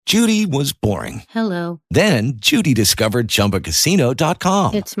Judy was boring. Hello. Then Judy discovered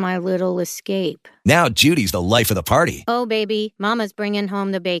ChumbaCasino.com. It's my little escape. Now Judy's the life of the party. Oh, baby, mama's bringing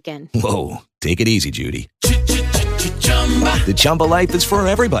home the bacon. Whoa, take it easy, Judy. The Chumba life is for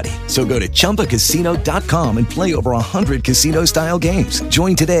everybody. So go to ChumbaCasino.com and play over 100 casino-style games.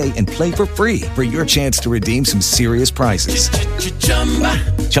 Join today and play for free for your chance to redeem some serious prizes.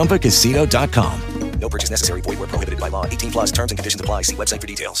 ChumbaCasino.com. No purchase necessary. Void where prohibited by law. 18 plus terms and conditions apply. See website for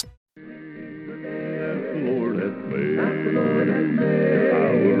details. The Lord hath made. I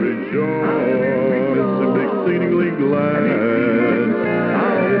will rejoice and exceedingly glad.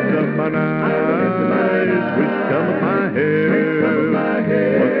 I'll lift up mine eyes, which cometh my help.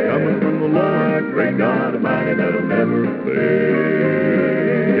 What cometh from the Lord, great God Almighty, that'll never fail.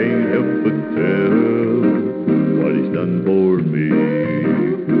 Can't help but tell what He's done for me.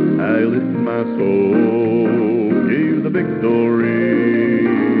 I lift my soul, gave the victory.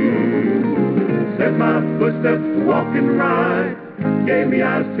 Set my footsteps walking right, gave me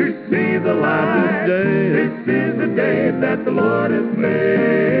eyes to see the light. This is the day that the Lord has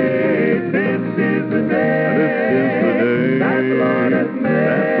made. This is the day that the Lord has made.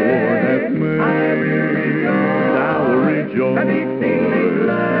 I will rejoice, and exceedingly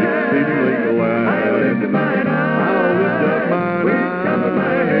glad. I will lift mine eyes, which cometh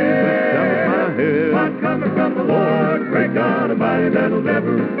my head. What cometh from the Lord, great God Almighty, that'll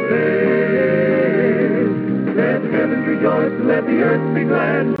never fail. Let the heavens rejoice, and let the earth be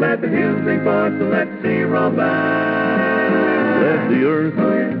glad. Let the hills sing forth, and let the sea roll by. Let the earth,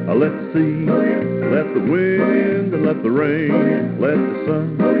 let the sea, let the wind, and let the rain. Let the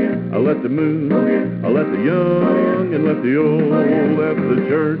sun, let the moon, let the young, and let the old. Let the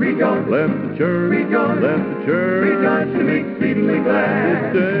church rejoice, let the church rejoice, let the church rejoice and be exceedingly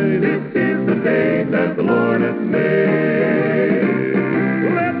glad. This is the day that the Lord hath made.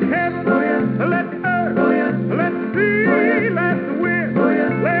 Let heaven, let earth, let the sea, let the wind,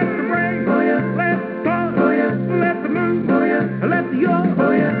 let the rain, let the sun, let the moon, let the young,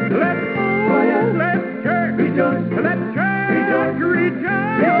 let the old, let the church rejoice, let the church rejoice and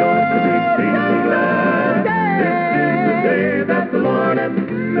be exceedingly glad. This is the day that the Lord hath made.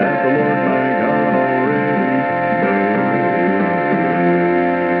 That the Lord my God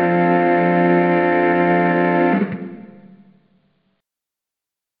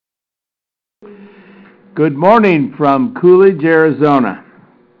Good morning from Coolidge, Arizona.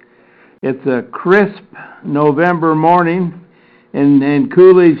 It's a crisp November morning in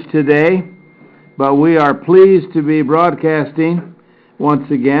Coolidge today, but we are pleased to be broadcasting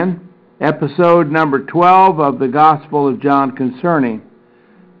once again episode number 12 of the Gospel of John concerning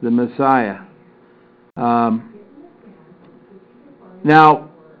the Messiah.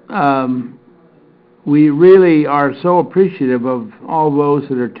 We really are so appreciative of all those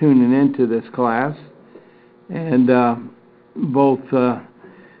that are tuning into this class, and both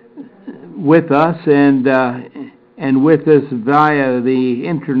with us and with us via the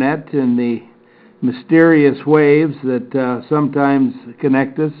internet and the mysterious waves that sometimes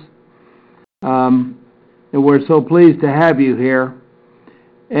connect us. And we're so pleased to have you here.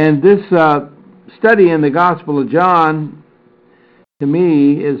 And this study in the Gospel of John, to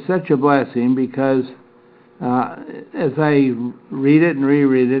me, is such a blessing because as I read it and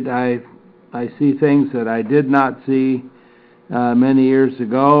reread it, I see things that I did not see many years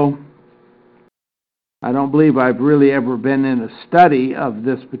ago. I don't believe I've really ever been in a study of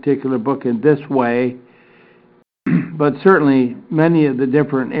this particular book in this way, but certainly many of the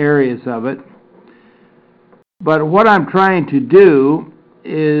different areas of it. But what I'm trying to do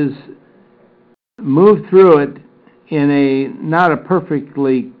is move through it in not a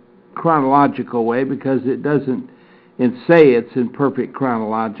perfectly chronological way, because it doesn't say it's in perfect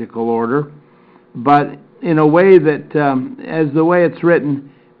chronological order, but in a way that, as the way it's written,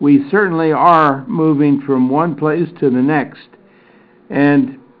 we certainly are moving from one place to the next.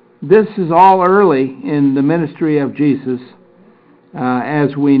 And this is all early in the ministry of Jesus,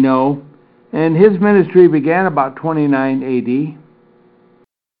 as we know. And his ministry began about 29 A.D.,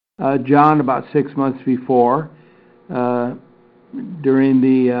 John about 6 months before, during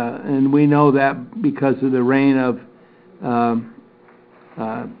the, and we know that because of the reign of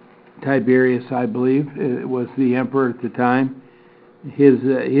Tiberius, I believe, it was the emperor at the time. His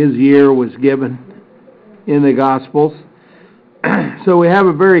year was given in the Gospels. So we have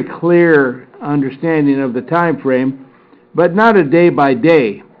a very clear understanding of the time frame, but not a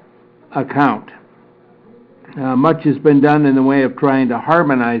day-by-day account. Much has been done in the way of trying to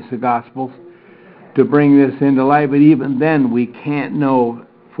harmonize the Gospels to bring this into light, but even then we can't know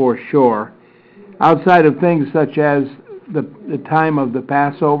for sure. Outside of things such as the time of the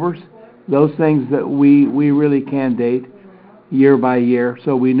Passovers, those things that we really can date year by year,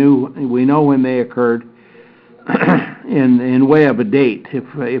 so we know when they occurred in way of a date, if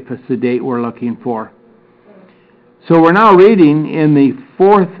it's the date we're looking for. So we're now reading in the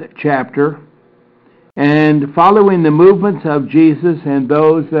 4th chapter and following the movements of Jesus and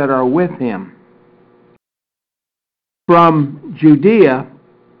those that are with him. From Judea,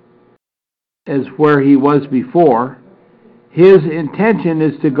 as where he was before, his intention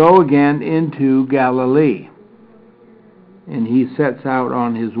is to go again into Galilee. And he sets out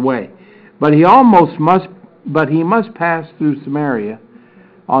on his way. But he must pass through Samaria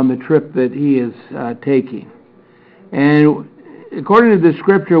on the trip that he is taking. And according to the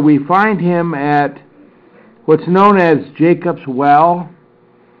scripture, we find him at what's known as Jacob's Well,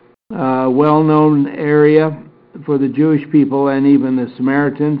 well-known area for the Jewish people and even the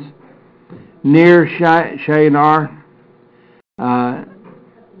Samaritans, near Shinar,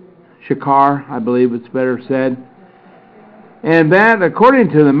 Shakar, I believe it's better said. And that, according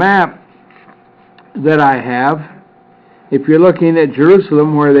to the map that I have, if you're looking at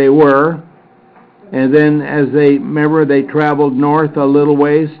Jerusalem where they were, and then as they traveled north a little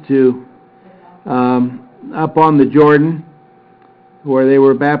ways to up on the Jordan, where they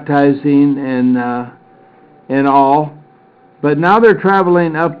were baptizing and all. But now they're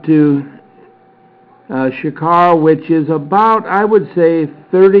traveling up to Shakar, which is about, I would say,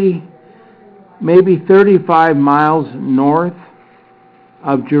 30, maybe 35 miles north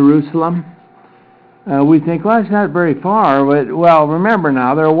of Jerusalem. We think, well, that's not very far, but, well, remember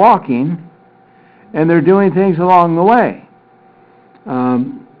now, they're walking, and they're doing things along the way.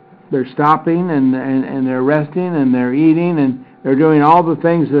 They're stopping, and they're resting, and they're eating, and they're doing all the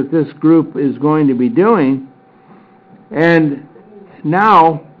things that this group is going to be doing. And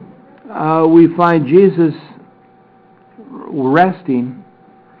now we find Jesus resting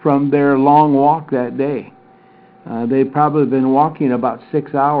from their long walk that day. They've probably been walking about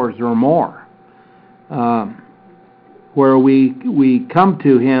 6 hours or more, where we come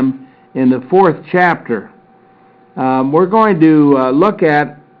to him in the 4th chapter. We're going to look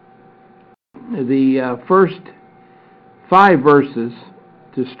at the first 5 verses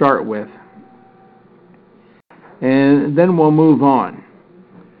to start with, and then we'll move on.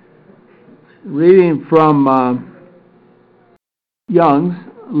 Reading from Young's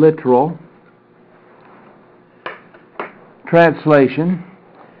literal translation,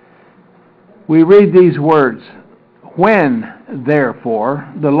 we read these words: "When, therefore,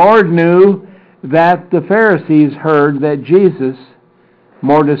 the Lord knew that the Pharisees heard that Jesus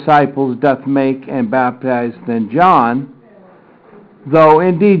more disciples doth make and baptize than John, though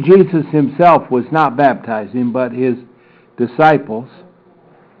indeed Jesus himself was not baptizing, but his disciples,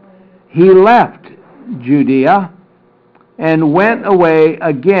 he left Judea and went away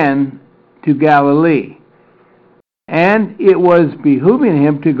again to Galilee. And it was behooving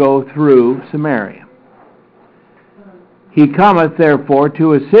him to go through Samaria. He cometh therefore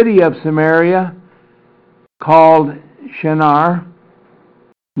to a city of Samaria called Shinar,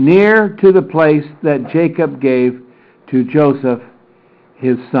 near to the place that Jacob gave to Joseph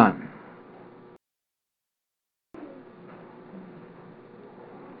his son."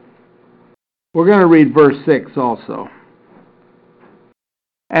 We're going to read verse 6 also.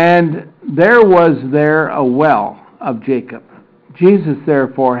 "And there was there a well of Jacob. Jesus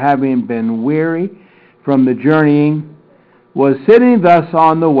therefore, having been weary from the journeying, was sitting thus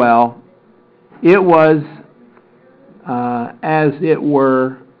on the well. It was as it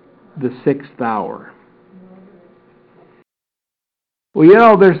were the 6th hour." Well, you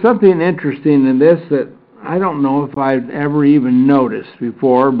know, there's something interesting in this that I don't know if I've ever even noticed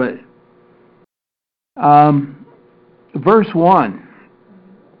before, but verse 1.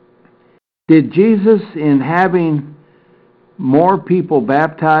 Did Jesus, in having more people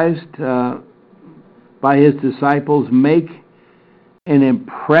baptized by his disciples, make an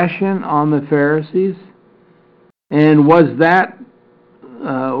impression on the Pharisees? And was that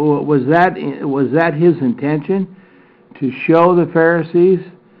his intention, to show the Pharisees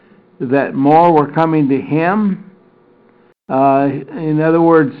that more were coming to him? In other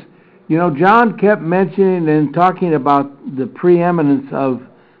words, you know, John kept mentioning and talking about the preeminence of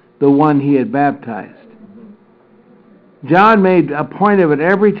the one he had baptized. John made a point of it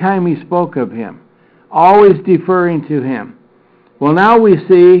every time he spoke of him, always deferring to him. Well, now we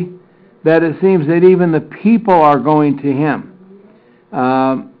see that it seems that even the people are going to him.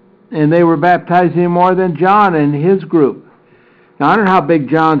 And they were baptizing more than John and his group. Now, I don't know how big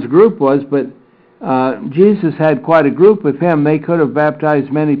John's group was, but Jesus had quite a group with him. They could have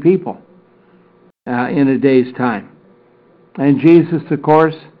baptized many people in a day's time. And Jesus, of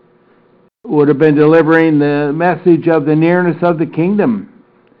course, would have been delivering the message of the nearness of the kingdom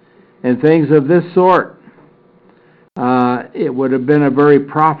and things of this sort. It would have been a very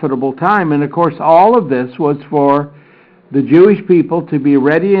profitable time. And of course, all of this was for the Jewish people to be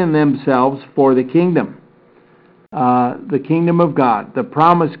ready in themselves for the kingdom of God, the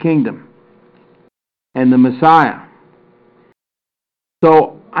promised kingdom, and the Messiah.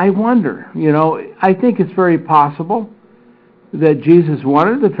 So I wonder, I think it's very possible that Jesus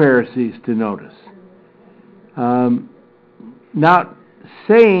wanted the Pharisees to notice. Not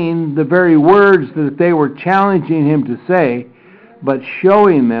saying the very words that they were challenging him to say, but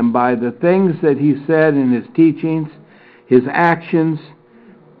showing them by the things that he said in his teachings, his actions,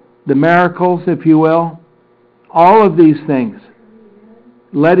 the miracles, if you will, all of these things,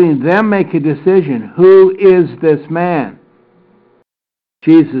 letting them make a decision. Who is this man?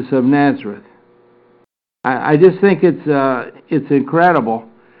 Jesus of Nazareth. I just think it's incredible.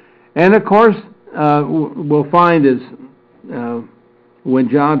 And of course, we'll find as when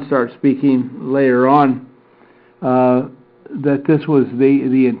John starts speaking later on, that this was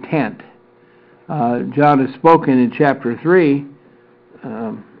the intent. John has spoken in chapter 3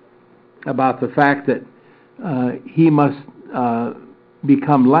 about the fact that he must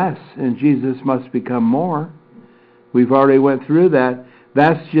become less and Jesus must become more. We've already went through that.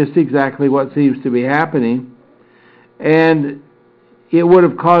 That's just exactly what seems to be happening. And it would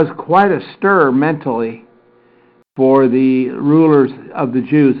have caused quite a stir mentally for the rulers of the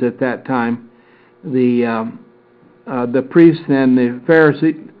Jews at that time. The priests and the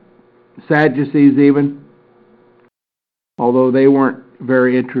Pharisees, Sadducees even, although they weren't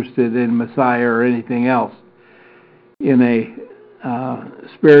very interested in Messiah or anything else in a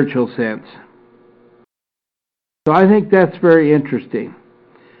spiritual sense. So I think that's very interesting.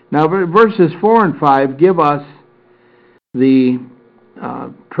 Now, verses 4 and 5 give us the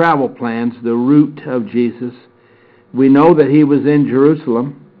travel plans, the route of Jesus. We know that he was in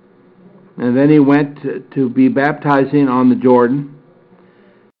Jerusalem, and then he went to be baptizing on the Jordan,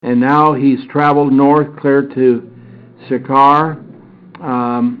 and now he's traveled north clear to Sychar,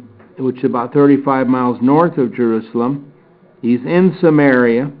 which is about 35 miles north of Jerusalem. He's in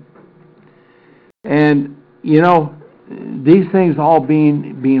Samaria, and these things all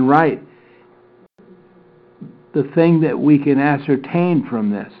being right, the thing that we can ascertain from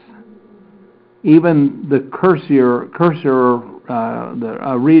this, even the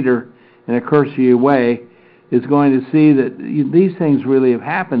a reader in a cursory way is going to see that these things really have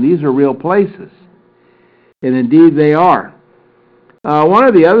happened. These are real places, and indeed they are. One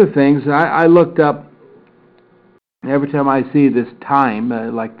of the other things I looked up, every time I see this time,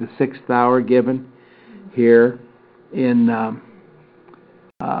 like the 6th hour given here in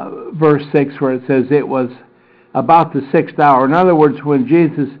verse 6, where it says it was about the 6th hour. In other words, when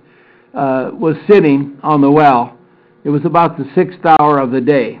Jesus was sitting on the well, it was about the 6th hour of the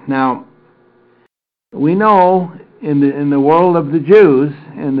day. Now, we know in the world of the Jews,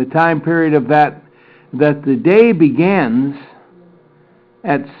 in the time period of that the day begins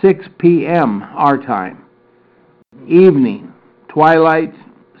at 6 p.m. our time. Evening, twilight,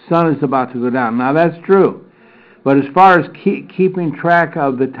 sun is about to go down. Now, that's true. But as far as keeping track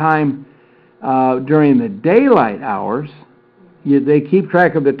of the time during the daylight hours, they keep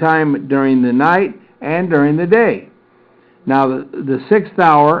track of the time during the night and during the day. Now, the 6th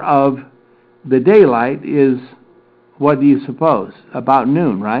hour of the daylight is, what do you suppose? About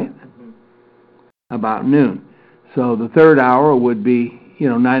noon, right? About noon. So the 3rd hour would be,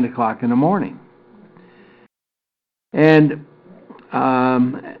 9 o'clock in the morning. And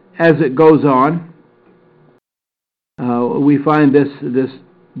as it goes on, we find this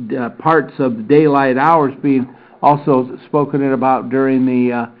parts of the daylight hours being also spoken about during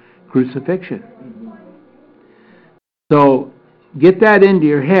the crucifixion. So get that into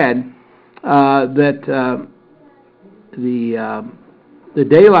your head, that the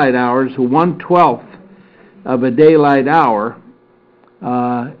daylight hours, 1/12 of a daylight hour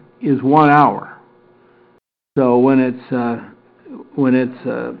is 1 hour. So when it's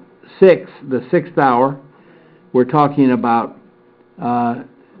the 6th hour, we're talking about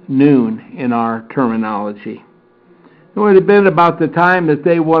noon in our terminology. It would have been about the time that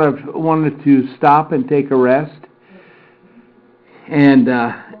they would have wanted to stop and take a rest and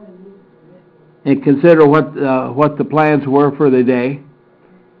consider what the plans were for the day.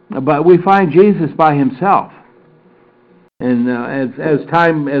 But we find Jesus by himself. And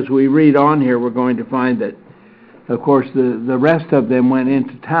as we read on here, we're going to find that, of course, the rest of them went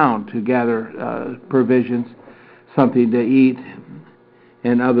into town to gather provisions, something to eat,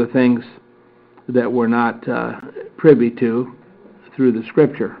 and other things that were not privy to through the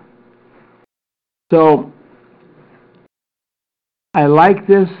Scripture. So I like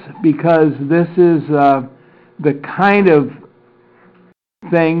this because this is the kind of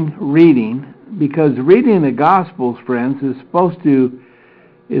thing reading, because reading the Gospels, friends, is supposed to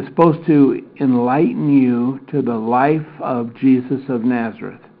enlighten you to the life of Jesus of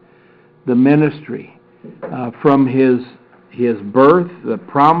Nazareth, the ministry from his birth, the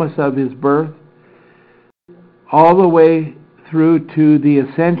promise of his birth, all the way through to the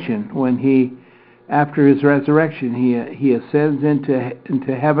ascension, when he, after his resurrection, he ascends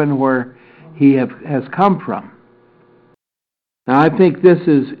into heaven where he has come from. Now, I think this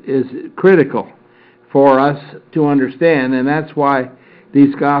is critical for us to understand, and that's why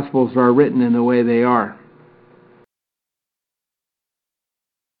these Gospels are written in the way they are.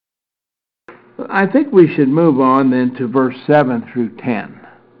 I think we should move on then to verse 7 through 10.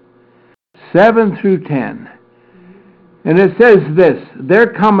 7 through 10. And it says this: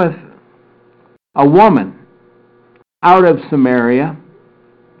 There cometh a woman out of Samaria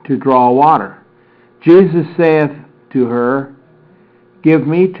to draw water. Jesus saith to her, Give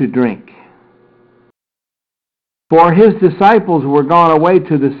me to drink. For his disciples were gone away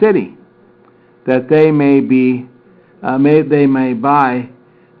to the city, that they may buy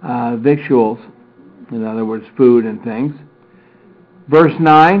victuals, in other words, food and things. Verse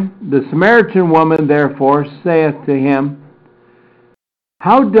 9, The Samaritan woman therefore saith to him,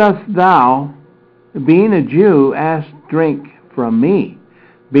 How dost thou, being a Jew, ask drink from me,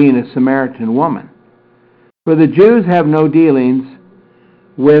 being a Samaritan woman? For the Jews have no dealings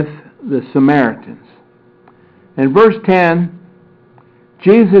with the Samaritans. In verse 10,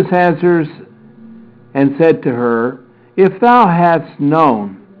 Jesus answers and said to her, If thou hadst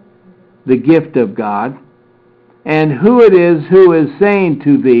known the gift of God, and who it is who is saying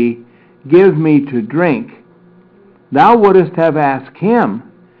to thee, Give me to drink, thou wouldest have asked him,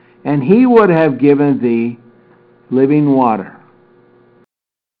 and he would have given thee living water.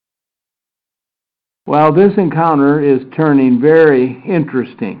 Well, this encounter is turning very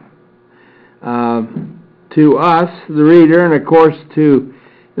interesting to us, the reader, and of course to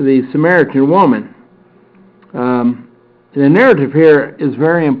the Samaritan woman. The narrative here is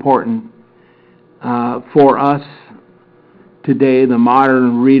very important for us today, the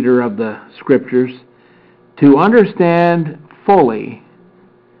modern reader of the Scriptures, to understand fully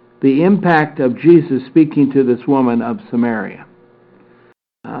the impact of Jesus speaking to this woman of Samaria.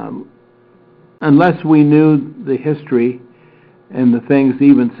 Unless we knew the history and the things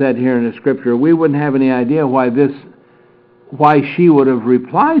even said here in the Scripture, we wouldn't have any idea why she would have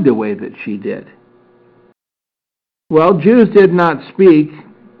replied the way that she did. Well, Jews did not speak,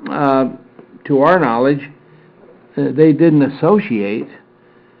 to our knowledge, they didn't associate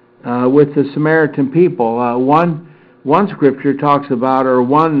with the Samaritan people. One Scripture talks about, or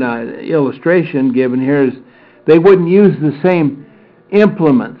one illustration given here is, they wouldn't use the same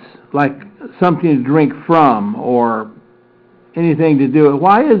implements, like something to drink from or anything to do with.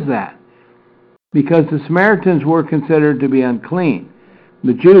 Why is that? Because the Samaritans were considered to be unclean.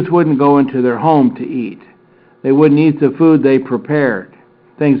 The Jews wouldn't go into their home to eat. They wouldn't eat the food they prepared,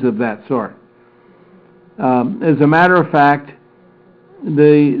 things of that sort. As a matter of fact,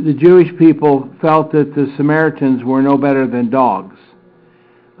 the Jewish people felt that the Samaritans were no better than dogs,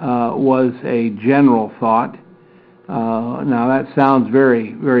 was a general thought. Now that sounds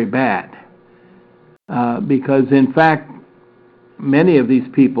very, very bad, because in fact many of these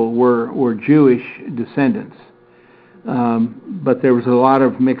people were Jewish descendants, but there was a lot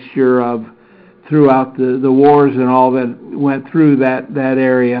of mixture of throughout the wars and all that went through that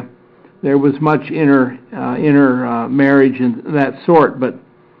area. There was much inner marriage and that sort, but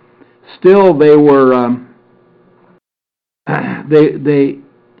still they were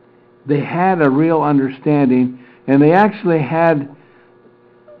they had a real understanding. And they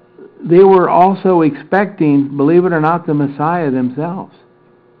were also expecting, believe it or not, the Messiah themselves.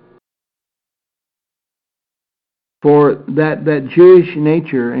 For that Jewish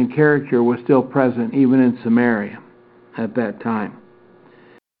nature and character was still present even in Samaria at that time.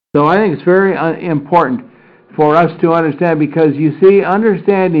 So I think it's very important for us to understand, because you see,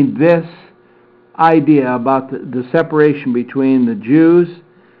 understanding this idea about the separation between the Jews,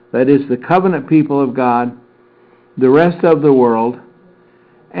 that is the covenant people of God, the rest of the world,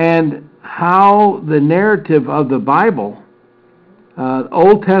 and how the narrative of the Bible,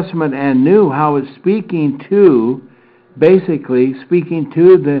 Old Testament and New, how it's basically speaking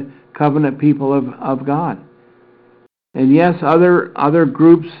to the covenant people of God. And yes, other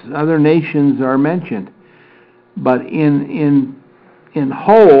groups, other nations are mentioned, but in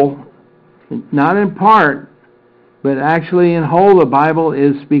whole, not in part, But actually, in whole, the Bible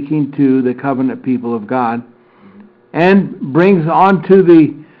is speaking to the covenant people of God, and brings onto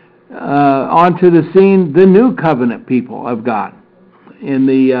the scene the new covenant people of God in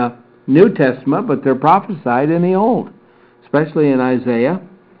the New Testament, but they're prophesied in the Old, especially in Isaiah,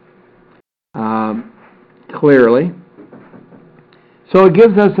 clearly. So it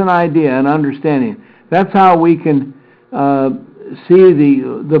gives us an idea, an understanding. That's how we can see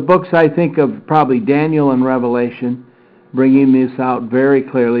the books, I think, of probably Daniel and Revelation, bringing this out very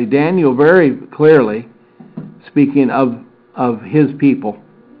clearly. Daniel very clearly speaking of his people,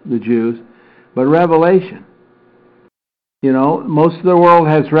 the Jews, but Revelation. Most of the world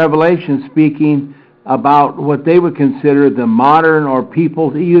has Revelation speaking about what they would consider the modern or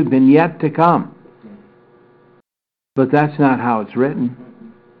people even yet to come. But that's not how it's written.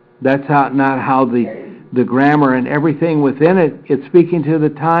 That's not how the grammar and everything within it's speaking to the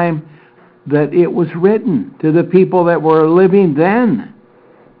time that it was written, to the people that were living then.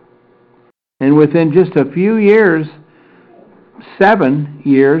 And within just a few years, 7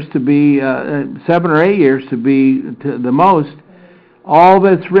 years to be, 7 or 8 years to be to the most, all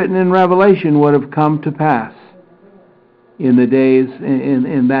that's written in Revelation would have come to pass in the days,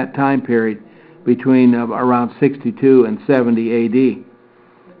 in that time period between around 62 and 70 A.D.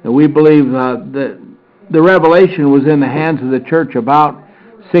 And we believe that the Revelation was in the hands of the church about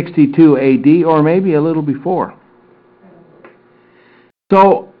 62 A.D. or maybe a little before.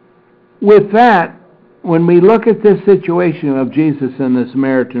 So, with that, when we look at this situation of Jesus and the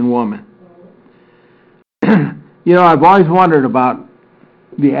Samaritan woman, I've always wondered about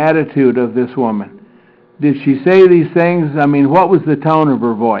the attitude of this woman. Did she say these things? I mean, what was the tone of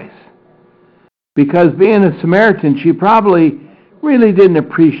her voice? Because being a Samaritan, she probably really didn't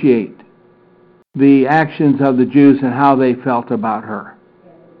appreciate the actions of the Jews and how they felt about her.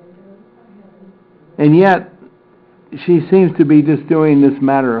 And yet, she seems to be just doing this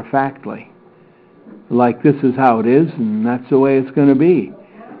matter-of-factly. Like this is how it is, and that's the way it's going to be.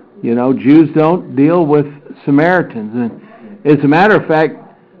 Jews don't deal with Samaritans. And as a matter of fact,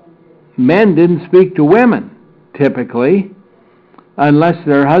 men didn't speak to women, typically, unless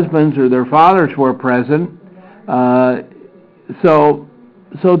their husbands or their fathers were present. So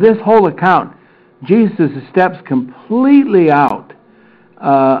this whole account, Jesus steps completely out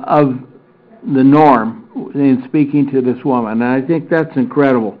of the norm in speaking to this woman, and I think that's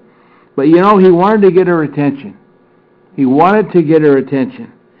incredible. But he wanted to get her attention. He wanted to get her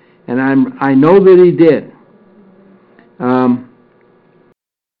attention, and I know that he did.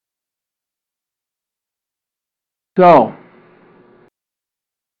 So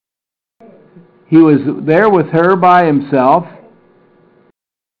he was there with her by himself,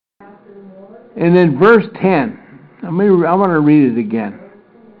 and in verse 10, I want to read it again.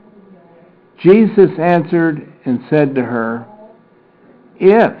 Jesus answered and said to her,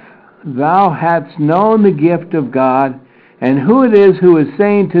 "If thou hadst known the gift of God, and who it is who is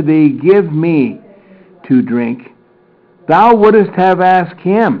saying to thee, 'Give me to drink,' thou wouldest have asked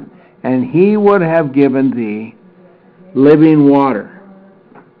him, and he would have given thee living water."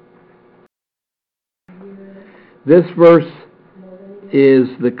 This verse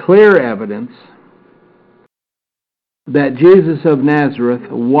is the clear evidence that Jesus of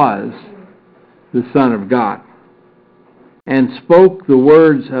Nazareth was the Son of God and spoke the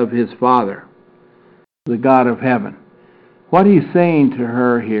words of his Father, the God of heaven. What he's saying to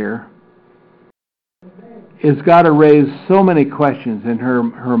her here has got to raise so many questions in her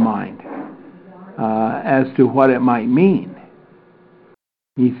mind as to what it might mean.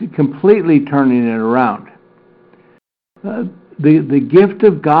 He's completely turning it around. The gift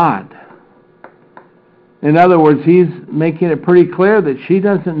of God. In other words, he's making it pretty clear that she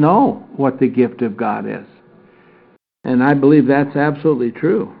doesn't know what the gift of God is. And I believe that's absolutely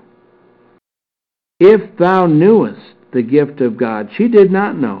true. If thou knewest the gift of God, she did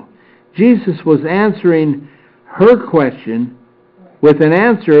not know. Jesus was answering her question with an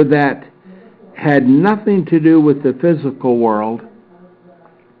answer that had nothing to do with the physical world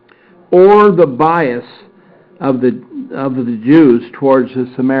or the bias of the Jews towards the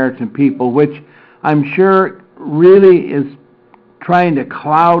Samaritan people, which I'm sure really is trying to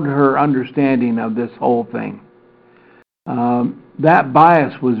cloud her understanding of this whole thing. That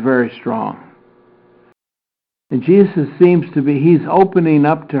bias was very strong. And Jesus seems to be, he's opening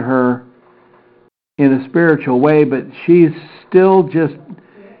up to her in a spiritual way, but she's still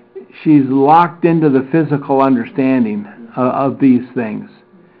she's locked into the physical understanding of these things.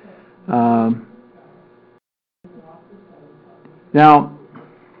 Now,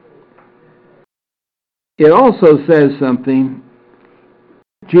 it also says something,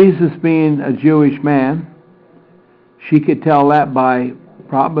 Jesus being a Jewish man, She could tell that by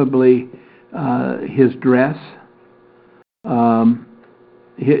probably his dress,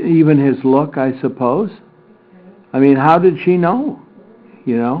 even his look, I suppose. I mean, how did she know?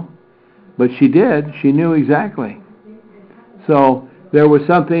 But she did. She knew exactly. So there was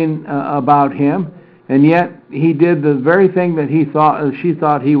something about him, and yet he did the very thing that she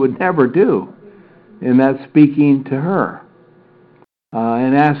thought he would never do, and that's speaking to her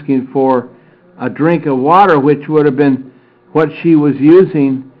and asking for a drink of water, which would have been what she was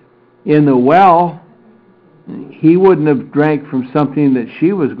using in the well. He wouldn't have drank from something that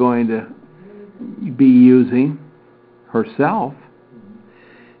she was going to be using herself.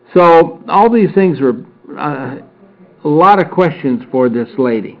 So all these things were a lot of questions for this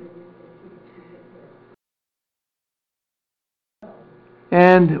lady.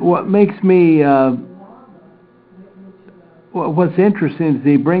 And what makes me, what's interesting is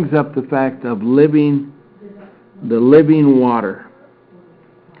he brings up the fact of the living water.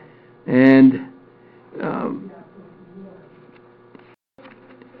 And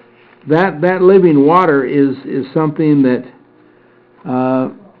that living water is something that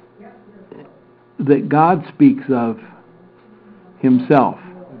God speaks of himself.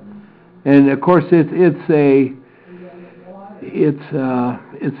 And of course it's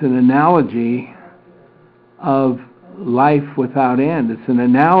an analogy of life without end. It's an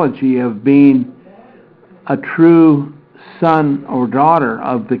analogy of being a true son or daughter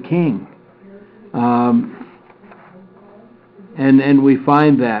of the King. And we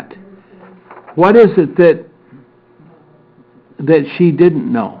find that. What is it that she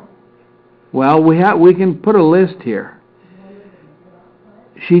didn't know? Well, we can put a list here.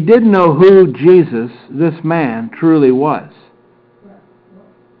 She didn't know who Jesus, this man, truly was.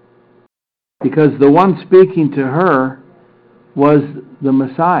 Because the one speaking to her was the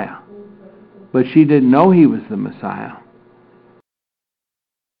Messiah. But she didn't know he was the Messiah.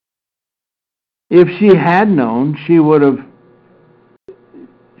 If she had known, she would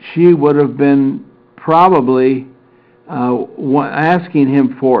have been probably asking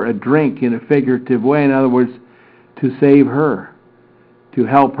him for a drink in a figurative way. In other words, to save her, to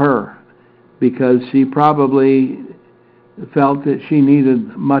help her, because she probably felt that she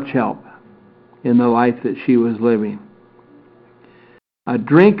needed much help in the life that she was living. A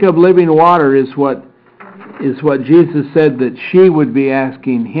drink of living water is what Jesus said that she would be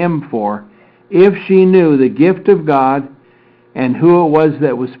asking him for if she knew the gift of God and who it was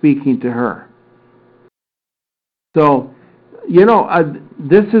that was speaking to her. So,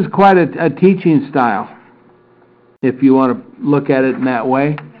 this is quite a teaching style, if you want to look at it in that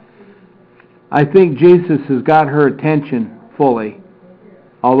way. I think Jesus has got her attention fully,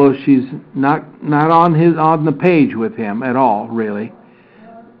 although she's not on the page with him at all, really.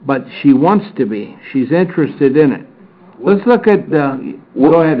 But she wants to be. She's interested in it. Let's look at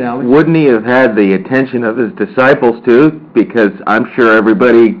go ahead, Alex. Wouldn't he have had the attention of his disciples too? Because I'm sure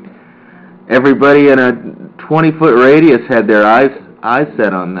everybody in a 20-foot radius had their eyes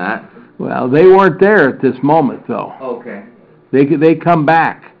set on that. Well, they weren't there at this moment, though. Okay. They come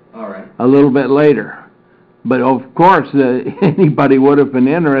back. All right. A little bit later. But of course, anybody would have been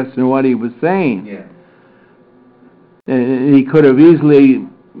interested in what he was saying. Yeah. He could have easily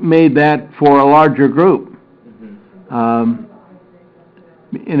made that for a larger group. And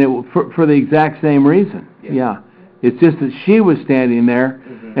for the exact same reason. Yeah. It's just that she was standing there.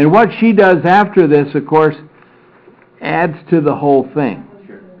 Mm-hmm. And what she does after this, of course, adds to the whole thing.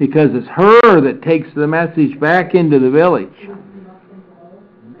 Sure. Because it's her that takes the message back into the village.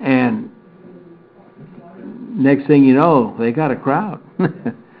 And next thing you know, they got a crowd.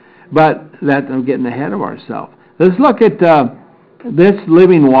 But I'm getting ahead of ourselves. Let's look at this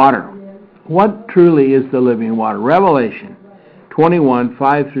living water. What truly is the living water? Revelation 21,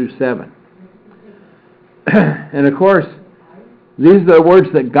 5 through 7. And of course, these are the words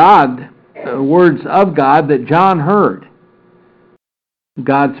of God that John heard.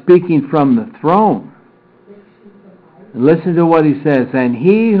 God speaking from the throne. And listen to what he says. And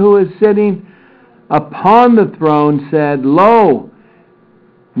he who is sitting upon the throne said, Lo,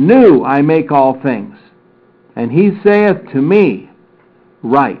 new I make all things. And he saith to me,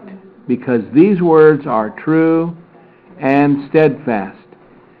 Write, because these words are true and steadfast.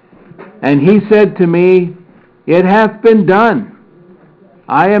 And he said to me, It hath been done.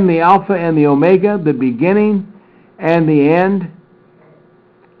 I am the Alpha and the Omega, the beginning and the end.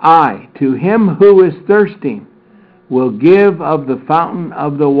 I, to him who is thirsting, will give of the fountain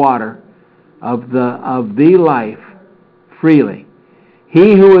of the water of the life freely.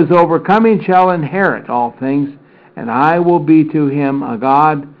 He who is overcoming shall inherit all things, and I will be to him a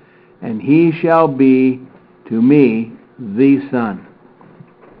God, and he shall be to me the Son.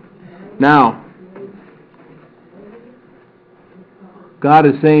 Now, God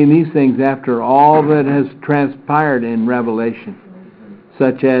is saying these things after all that has transpired in Revelation,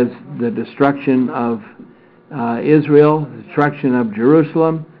 such as the destruction of Israel, destruction of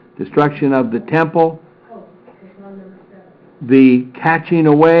Jerusalem, destruction of the temple, the catching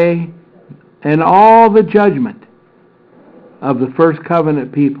away, and all the judgment of the first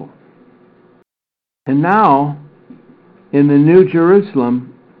covenant people. And now, in the New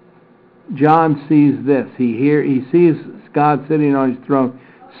Jerusalem, John sees this. He sees God sitting on his throne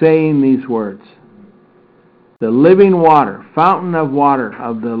saying these words. The living water, fountain of water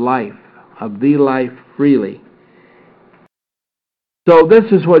of the life freely. So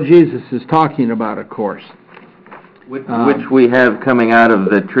this is what Jesus is talking about, of course. Which we have coming out of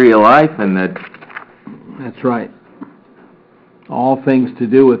the tree of life and the... That's right. All things to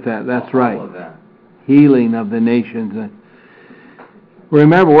do with that. That's right. All of that. Healing of the nations.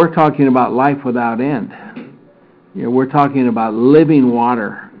 Remember, we're talking about life without end. We're talking about living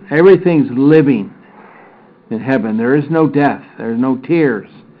water. Everything's living in heaven. There is no death. There's no tears.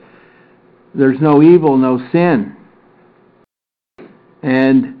 There's no evil, no sin.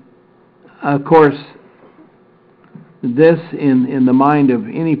 And, of course, this in the mind of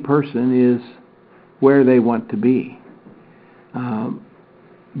any person is where they want to be.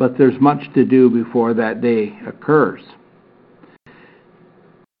 But there's much to do before that day occurs.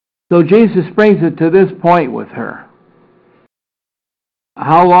 So Jesus brings it to this point with her.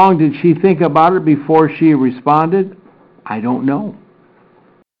 How long did she think about it before she responded? I don't know.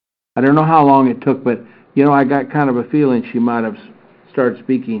 I don't know how long it took, but I got kind of a feeling she might have started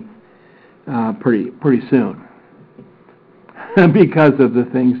speaking pretty soon because of the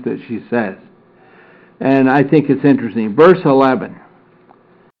things that she says. And I think it's interesting. Verse 11.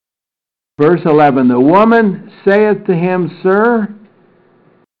 Verse 11, the woman saith to him, Sir,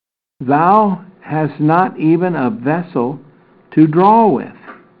 thou hast not even a vessel to draw with,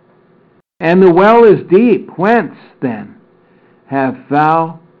 and the well is deep. Whence, then, hast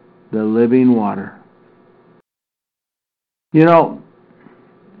thou the living water?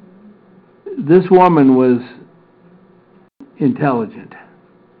 This woman was intelligent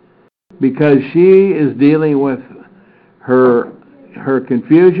because she is dealing with her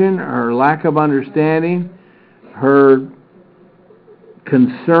confusion, her lack of understanding, her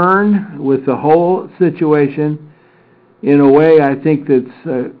concern with the whole situation in a way I think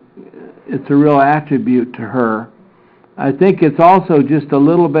that's it's a real attribute to her. I think it's also just a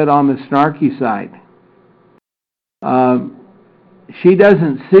little bit on the snarky side. She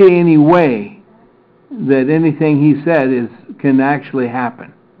doesn't see any way that anything he said can actually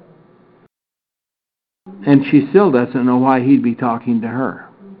happen. And she still doesn't know why he'd be talking to her.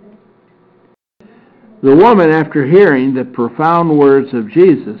 The woman, after hearing the profound words of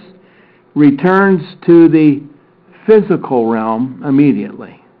Jesus, returns to the physical realm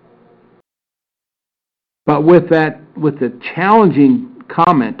immediately. But with the challenging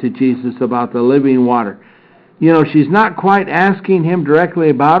comment to Jesus about the living water, she's not quite asking him directly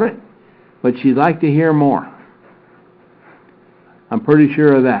about it, but she'd like to hear more. I'm pretty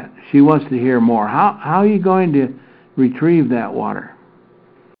sure of that. She wants to hear more. How are you going to retrieve that water?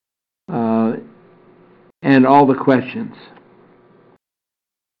 And all the questions.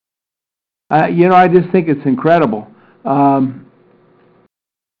 I just think it's incredible.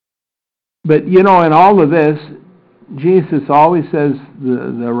 But, in all of this, Jesus always says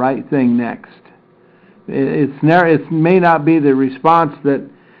the right thing next. It may not be the response that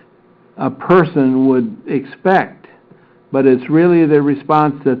a person would expect, but it's really the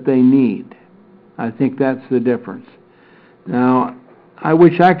response that they need. I think that's the difference. Now, I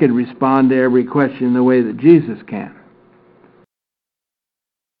wish I could respond to every question the way that Jesus can.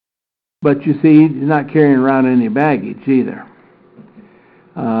 But you see, he's not carrying around any baggage either.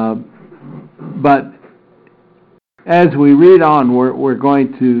 But as we read on, we're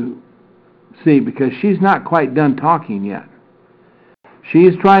going to see, because she's not quite done talking yet.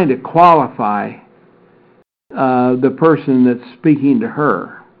 She's trying to qualify the person that's speaking to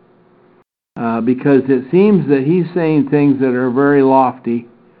her. Because it seems that he's saying things that are very lofty,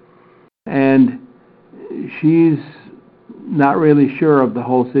 and she's not really sure of the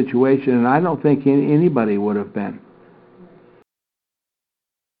whole situation, and I don't think anybody would have been.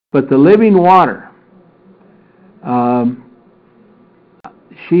 But the living water,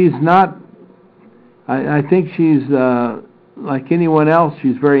 she's not, I think she's, like anyone else,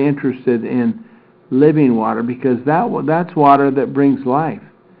 she's very interested in living water, because that's water that brings life.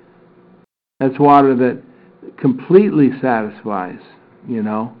 That's water that completely satisfies,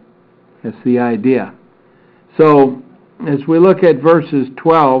 That's the idea. So, as we look at verses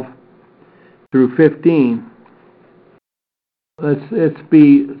 12 through 15, let's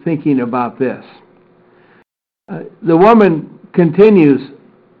be thinking about this. The woman continues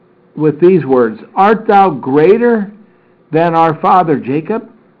with these words, "Art thou greater than our father Jacob?"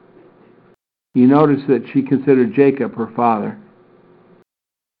 You notice that she considered Jacob her father,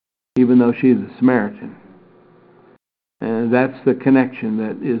 even though she's a Samaritan. And that's the connection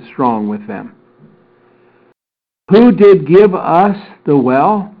that is strong with them. "Who did give us the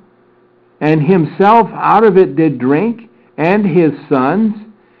well, and himself out of it did drink, and his sons,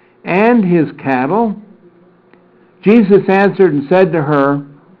 and his cattle?" Jesus answered and said to her,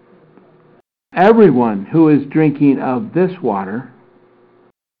 "Everyone who is drinking of this water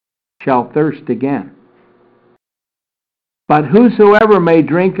shall thirst again. But whosoever may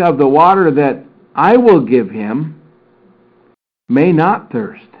drink of the water that I will give him may not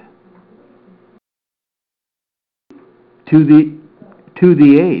thirst. To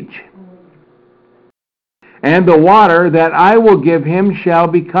the age. And the water that I will give him shall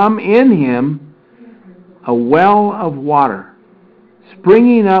become in him a well of water,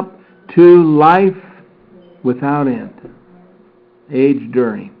 springing up to life without end." Age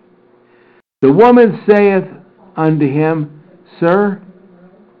during. The woman saith unto him, "Sir,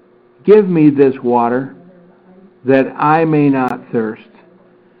 give me this water, that I may not thirst,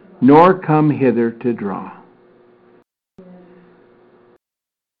 nor come hither to draw."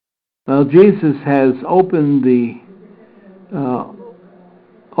 Well, Jesus has opened the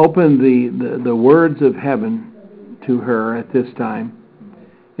words of heaven to her at this time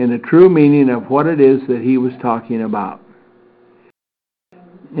in a true meaning of what it is that he was talking about.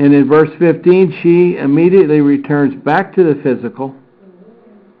 And in verse 15, she immediately returns back to the physical,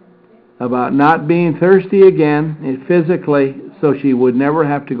 about not being thirsty again physically, so she would never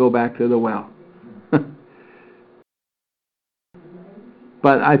have to go back to the well.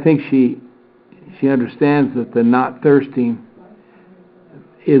 But I think she understands that the not thirsting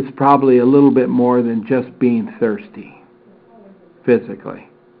is probably a little bit more than just being thirsty physically.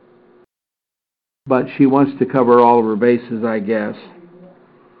 But she wants to cover all of her bases, I guess.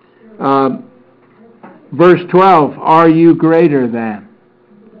 Verse 12, "Are you greater than?"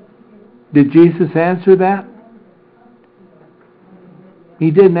 Did Jesus answer that?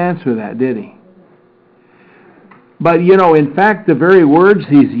 He didn't answer that, did he? But, in fact, the very words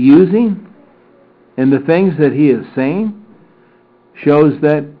he's using and the things that he is saying shows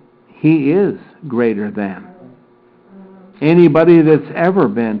that he is greater than anybody that's ever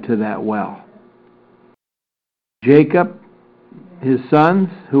been to that well. Jacob, his sons,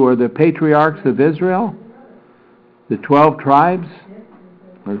 who are the patriarchs of Israel, the 12 tribes,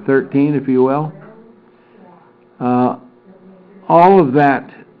 or 13 if you will, all of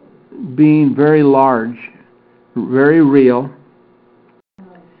that being very large, very real,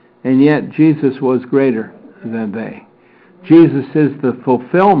 and yet Jesus was greater than they. Jesus is the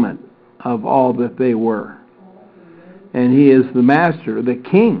fulfillment of all that they were. And he is the master, the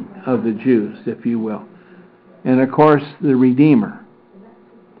king of the Jews, if you will. And of course, the Redeemer,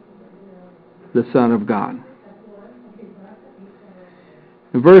 the Son of God.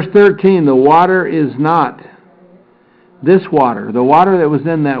 In verse 13, the water is not this water. The water that was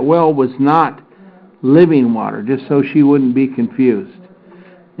in that well was not living water, just so she wouldn't be confused.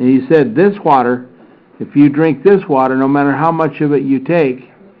 And he said, this water, if you drink this water, no matter how much of it you take,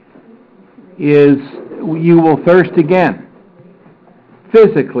 you will thirst again.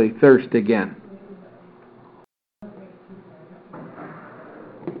 Physically thirst again.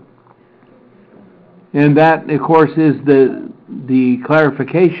 And that, of course, is the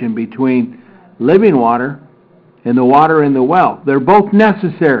clarification between living water and the water in the well. They're both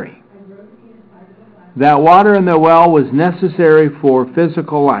necessary. That water in the well was necessary for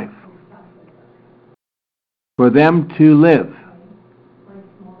physical life, for them to live.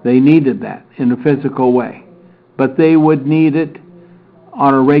 They needed that in a physical way. But they would need it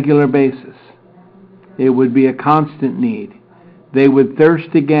on a regular basis. It would be a constant need. They would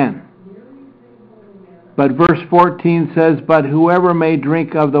thirst again. But verse 14 says, "But whoever may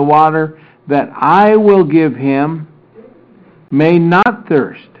drink of the water that I will give him may not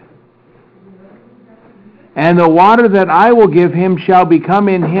thirst. And the water that I will give him shall become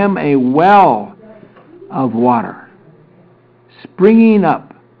in him a well of water, springing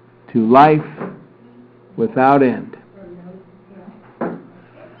up to life without end."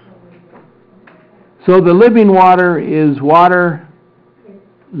 So the living water is water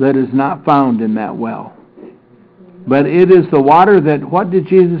that is not found in that well. But it is the water that, what did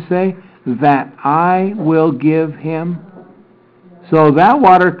Jesus say? That I will give him. So that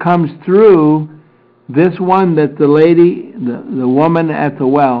water comes through this one that the lady, the woman at the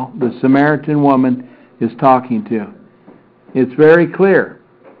well, the Samaritan woman, is talking to. It's very clear.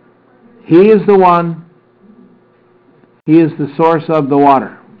 He is the one. He is the source of the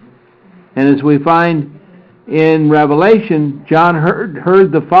water. And as we find in Revelation, John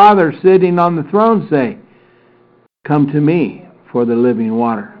heard the Father sitting on the throne say, "Come to me for the living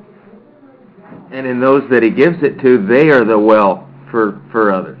water." And in those that he gives it to, they are the well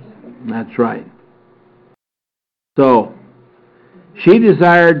for others. That's right. So, she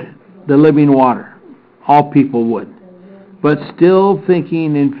desired the living water. All people would. But still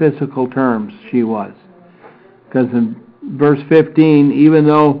thinking in physical terms, she was. Because in verse 15, even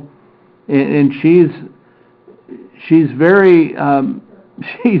though, and she's very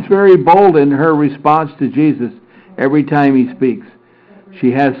bold in her response to Jesus every time he speaks.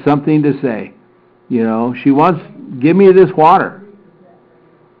 She has something to say. You know, she wants, "Give me this water,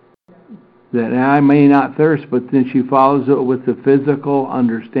 that I may not thirst," but then she follows it with the physical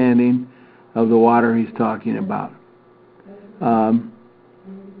understanding of the water he's talking about.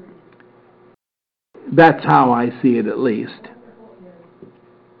 That's how I see it, at least.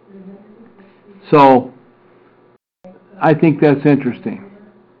 So, I think that's interesting.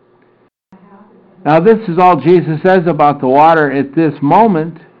 Now, this is all Jesus says about the water at this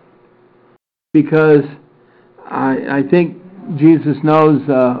moment, because I think Jesus knows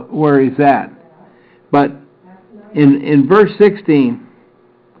where he's at. But in verse 16,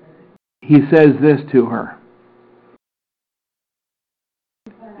 he says this to her.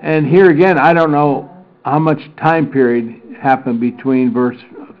 And here again, I don't know how much time period happened between verse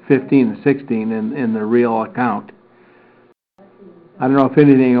 15 and 16 in the real account. I don't know if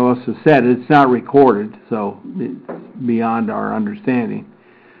anything else is said. It's not recorded, so it's beyond our understanding.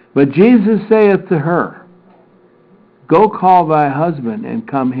 But Jesus saith to her, "Go call thy husband and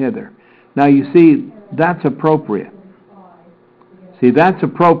come hither." Now you see, that's appropriate. See, that's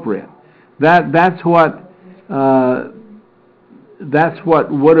appropriate. That's what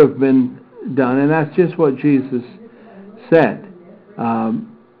would have been done, and that's just what Jesus said.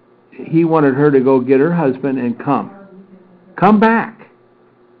 He wanted her to go get her husband and come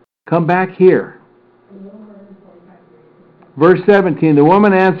back here. Verse 17, the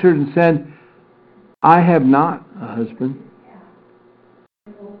woman answered and said, "I have not a husband."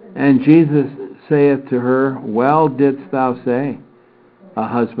 And Jesus saith to her, "Well didst thou say, a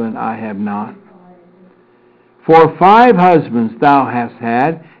husband I have not. For 5 husbands thou hast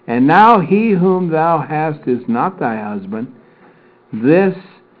had, and now he whom thou hast is not thy husband. This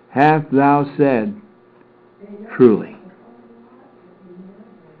hast thou said truly."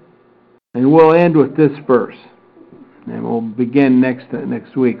 And we'll end with this verse. And we'll begin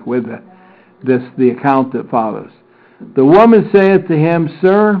next week with the account that follows. The woman saith to him,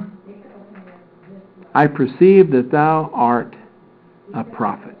 "Sir, I perceive that thou art a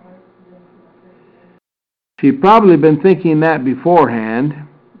prophet." She'd probably been thinking that beforehand,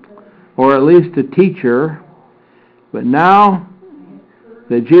 or at least a teacher. But now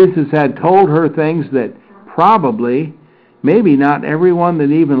that Jesus had told her things that probably, maybe not everyone that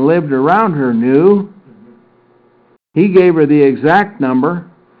even lived around her knew, he gave her the exact number,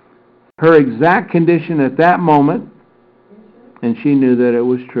 her exact condition at that moment, and she knew that it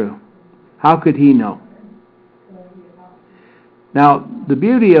was true. How could he know? Now, the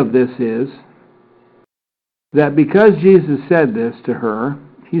beauty of this is that because Jesus said this to her,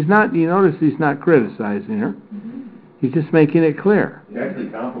 he's not, you notice he's not criticizing her. He's just making it clear. He actually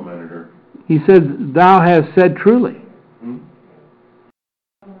complimented her. He said, "Thou hast said truly."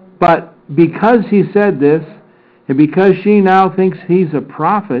 But because he said this, and because she now thinks he's a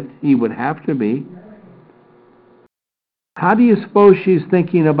prophet, he would have to be, how do you suppose she's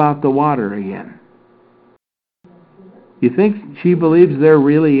thinking about the water again? You think she believes there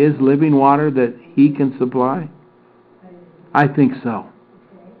really is living water that he can supply? I think so.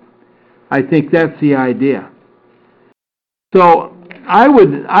 I think that's the idea. So I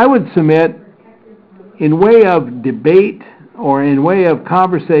would submit, in way of debate or in way of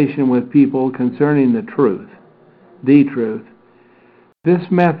conversation with people concerning the truth,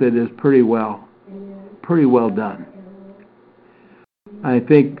 this method is pretty well done. I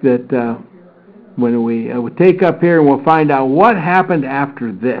think that when we take up here and we'll find out what happened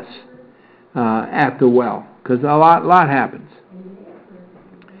after this at the well, because a lot happens.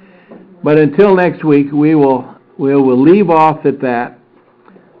 But until next week, we will leave off at that.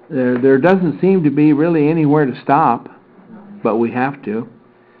 There doesn't seem to be really anywhere to stop, but we have to.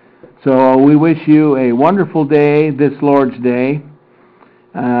 So we wish you a wonderful day, this Lord's Day,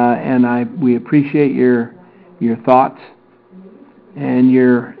 and we appreciate your thoughts and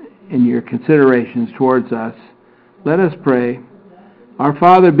your in your considerations towards us. Let us pray. Our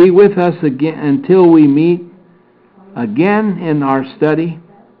Father, be with us again until we meet again in our study.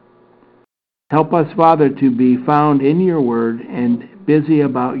 Help us, Father, to be found in your word and busy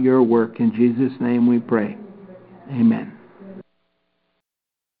about your work. In Jesus' name we pray. Amen.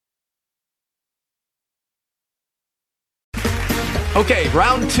 Okay,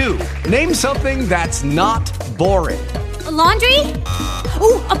 round 2. Name something that's not boring. A laundry?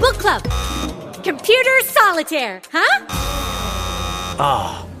 Ooh, a book club. Computer solitaire, huh?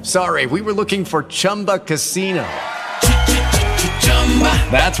 Ah, sorry, we were looking for Chumba Casino.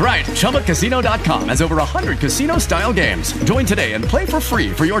 That's right, ChumbaCasino.com has over 100 casino-style games. Join today and play for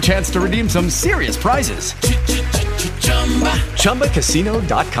free for your chance to redeem some serious prizes.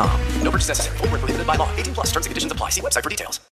 ChumbaCasino.com. No purchase necessary. Void where prohibited by law. 18+ terms and conditions apply. See website for details.